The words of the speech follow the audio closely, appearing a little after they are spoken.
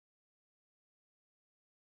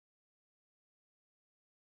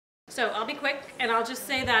So I'll be quick, and I'll just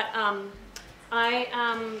say that I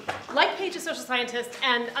am, like Paige, a social scientist,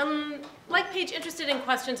 and like Paige, interested in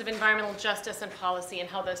questions of environmental justice and policy and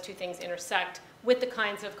how those two things intersect with the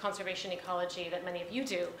kinds of conservation ecology that many of you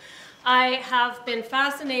do. I have been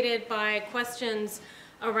fascinated by questions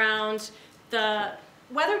around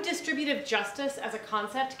whether distributive justice as a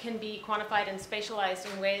concept can be quantified and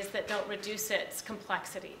spatialized in ways that don't reduce its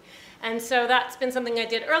complexity. And so that's been something I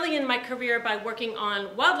did early in my career by working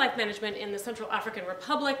on wildlife management in the Central African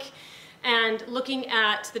Republic and looking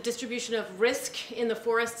at the distribution of risk in the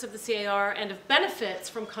forests of the CAR and of benefits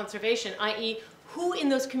from conservation, i.e. who in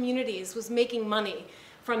those communities was making money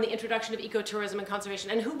from the introduction of ecotourism and conservation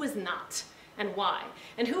and who was not and why,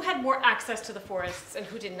 and who had more access to the forests and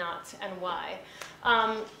who did not and why.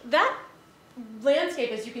 That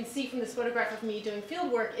landscape, as you can see from this photograph of me doing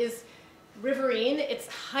field work, is riverine. It's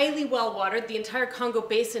highly well watered. The entire Congo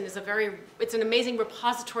Basin is it's an amazing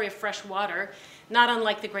repository of fresh water, not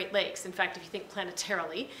unlike the Great Lakes, in fact, if you think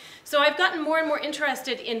planetarily. So I've gotten more and more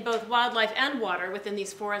interested in both wildlife and water within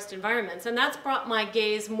these forest environments, and that's brought my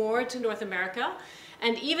gaze more to North America,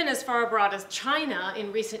 and even as far abroad as China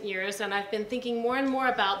in recent years, and I've been thinking more and more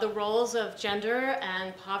about the roles of gender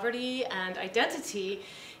and poverty and identity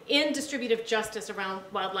in distributive justice around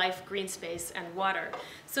wildlife, green space, and water.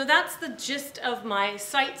 So that's the gist of my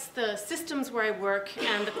sites, the systems where I work,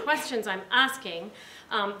 and the questions I'm asking.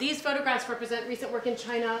 These photographs represent recent work in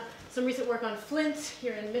China, some recent work on Flint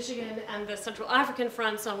here in Michigan, and the Central African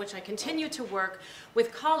fronts on which I continue to work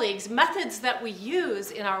with colleagues. Methods that we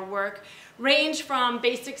use in our work range from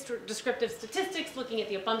basic descriptive statistics, looking at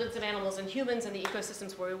the abundance of animals and humans and the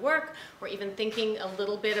ecosystems where we work, or even thinking a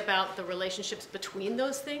little bit about the relationships between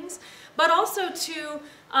those things, but also to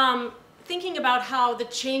thinking about how the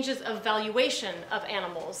changes of valuation of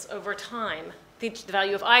animals over time, the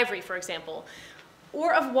value of ivory, for example,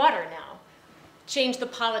 or of water now, change the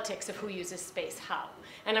politics of who uses space how.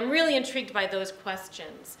 And I'm really intrigued by those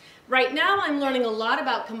questions. Right now, I'm learning a lot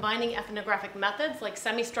about combining ethnographic methods like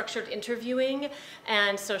semi-structured interviewing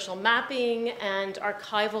and social mapping and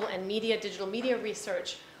archival and digital media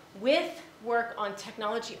research with work on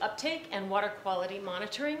technology uptake and water quality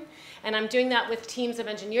monitoring. And I'm doing that with teams of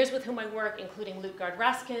engineers with whom I work, including Lutgard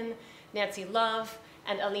Raskin, Nancy Love,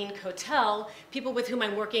 and Aline Kotel, people with whom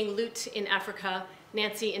I'm working, Lut in Africa,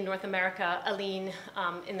 Nancy in North America, Aline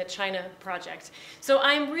in the China project. So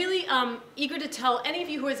I'm really eager to tell any of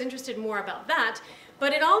you who is interested more about that,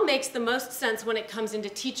 but it all makes the most sense when it comes into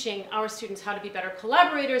teaching our students how to be better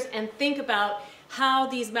collaborators and think about how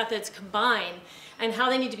these methods combine and how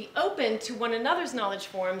they need to be open to one another's knowledge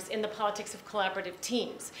forms in the politics of collaborative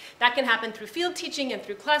teams. That can happen through field teaching and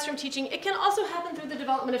through classroom teaching. It can also happen through the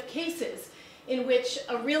development of cases in which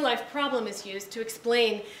a real-life problem is used to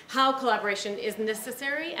explain how collaboration is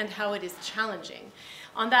necessary and how it is challenging.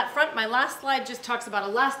 On that front, my last slide just talks about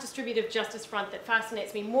a last distributive justice front that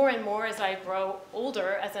fascinates me more and more as I grow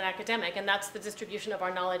older as an academic, and that's the distribution of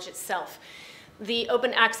our knowledge itself. The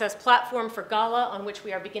open access platform for Gala, on which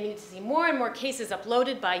we are beginning to see more and more cases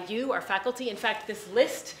uploaded by you, our faculty. In fact, this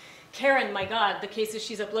list, Karen, my God, the cases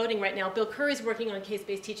she's uploading right now. Bill Curry's working on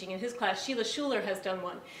case-based teaching in his class. Sheila Schuler has done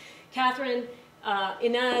one. Catherine,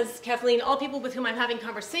 Inez, Kathleen, all people with whom I'm having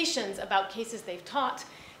conversations about cases they've taught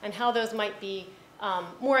and how those might be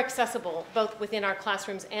more accessible, both within our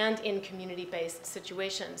classrooms and in community-based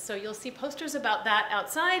situations. So you'll see posters about that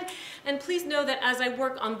outside, and please know that as I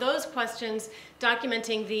work on those questions,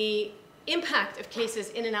 documenting the impact of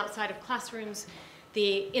cases in and outside of classrooms,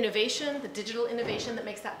 the innovation, the digital innovation that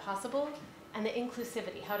makes that possible, and the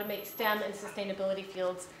inclusivity, how to make STEM and sustainability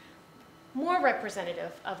fields more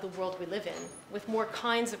representative of the world we live in, with more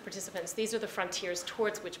kinds of participants. These are the frontiers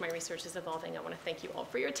towards which my research is evolving. I want to thank you all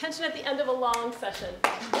for your attention at the end of a long session.